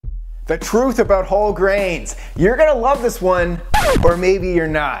The truth about whole grains. You're gonna love this one, or maybe you're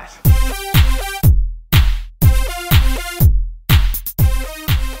not.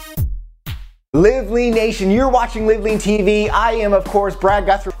 Live Lean Nation, you're watching Live Lean TV. I am, of course, Brad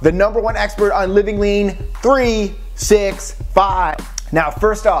Gouthro, the #1 expert on living lean 365. Now,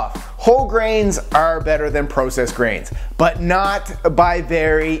 first off, whole grains are better than processed grains, but not by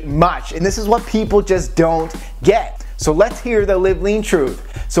very much. And this is what people just don't get. So let's hear the Live Lean truth.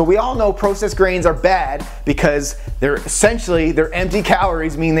 So we all know processed grains are bad because they're empty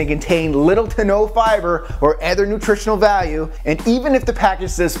calories, meaning they contain little to no fiber or other nutritional value. And even if the package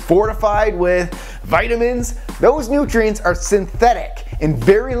says fortified with vitamins, those nutrients are synthetic and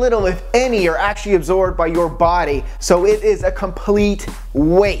very little, if any, are actually absorbed by your body. So it is a complete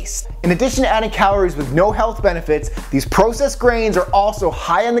waste. In addition to adding calories with no health benefits, these processed grains are also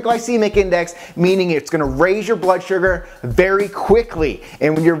high on the glycemic index, meaning it's gonna raise your blood sugar very quickly.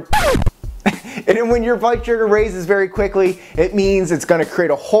 And when your blood sugar raises very quickly, it means it's gonna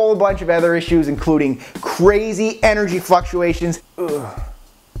create a whole bunch of other issues, including crazy energy fluctuations.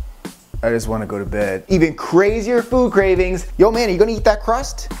 I just wanna go to bed. Even crazier food cravings. Yo man, are you gonna eat that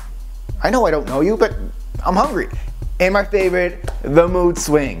crust? I know I don't know you, but I'm hungry. And my favorite, the mood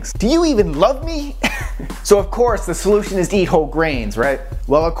swings. Do you even love me? So of course, the solution is to eat whole grains, right?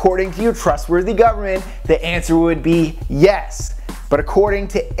 Well, according to your trustworthy government, the answer would be yes. But according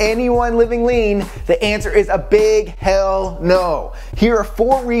to anyone living lean, the answer is a big hell no. Here are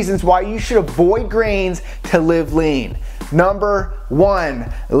 4 reasons why you should avoid grains to live lean. Number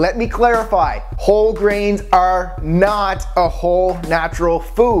 1, let me clarify, whole grains are not a whole natural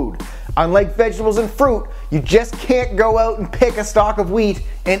food. Unlike vegetables and fruit, you just can't go out and pick a stalk of wheat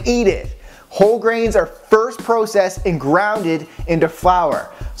and eat it. Whole grains are first processed and grounded into flour.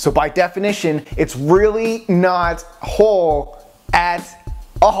 So by definition, it's really not whole at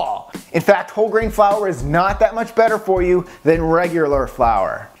all. In fact, whole grain flour is not that much better for you than regular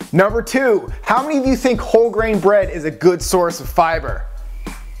flour. Number 2, how many of you think whole grain bread is a good source of fiber?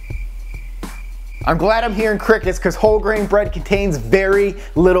 I'm glad I'm hearing crickets because whole grain bread contains very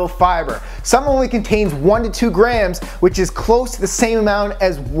little fiber. Some only contains 1 to 2 grams, which is close to the same amount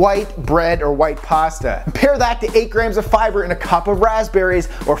as white bread or white pasta. Compare that to 8 grams of fiber in a cup of raspberries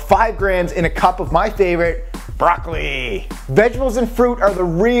or 5 grams in a cup of my favorite, broccoli. Vegetables and fruit are the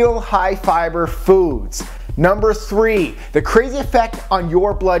real high fiber foods. Number 3, the crazy effect on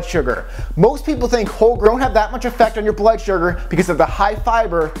your blood sugar. Most people think whole grains don't have that much effect on your blood sugar because of the high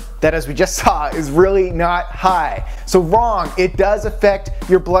fiber that, as we just saw, is really not high. So wrong, it does affect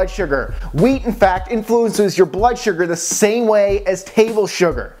your blood sugar. Wheat, in fact, influences your blood sugar the same way as table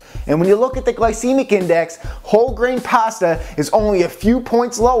sugar. And when you look at the glycemic index, whole grain pasta is only a few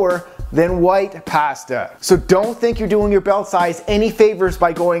points lower than white pasta. So don't think you're doing your belt size any favors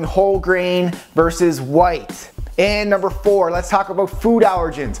by going whole grain versus white. And number 4, let's talk about food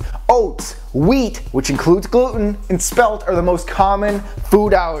allergens. Oats, wheat, which includes gluten, and spelt are the most common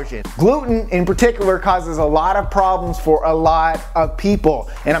food allergens. Gluten in particular causes a lot of problems for a lot of people.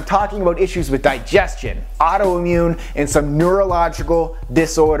 And I'm talking about issues with digestion, autoimmune, and some neurological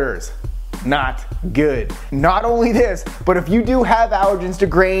disorders. Not good. Not only this, but if you do have allergens to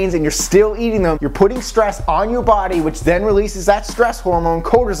grains and you're still eating them, you're putting stress on your body, which then releases that stress hormone,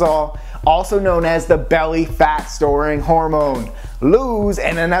 cortisol, also known as the belly fat storing hormone. Lose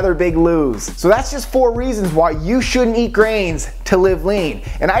and another big lose. So that's just 4 reasons why you shouldn't eat grains to live lean.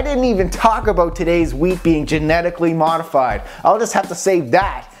 And I didn't even talk about today's wheat being genetically modified. I'll just have to save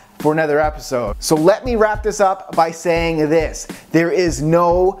that for another episode. So let me wrap this up by saying this. There is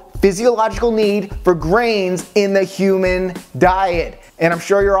no physiological need for grains in the human diet. And I'm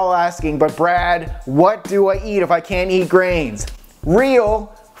sure you're all asking, but Brad, what do I eat if I can't eat grains?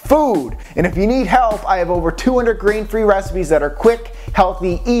 Real food. And if you need help, I have over 200 grain-free recipes that are quick,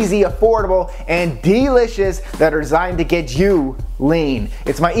 healthy, easy, affordable, and delicious that are designed to get you lean.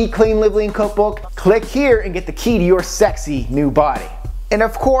 It's my Eat Clean, Live Lean cookbook. Click here and get the key to your sexy new body. And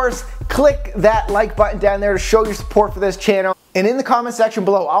of course, click that like button down there to show your support for this channel. And in the comment section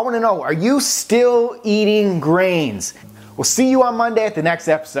below, I want to know, are you still eating grains? We'll see you on Monday at the next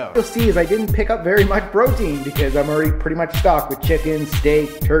episode. You'll see is I didn't pick up very much protein because I'm already pretty much stocked with chicken,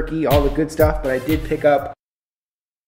 steak, turkey, all the good stuff, but I did pick up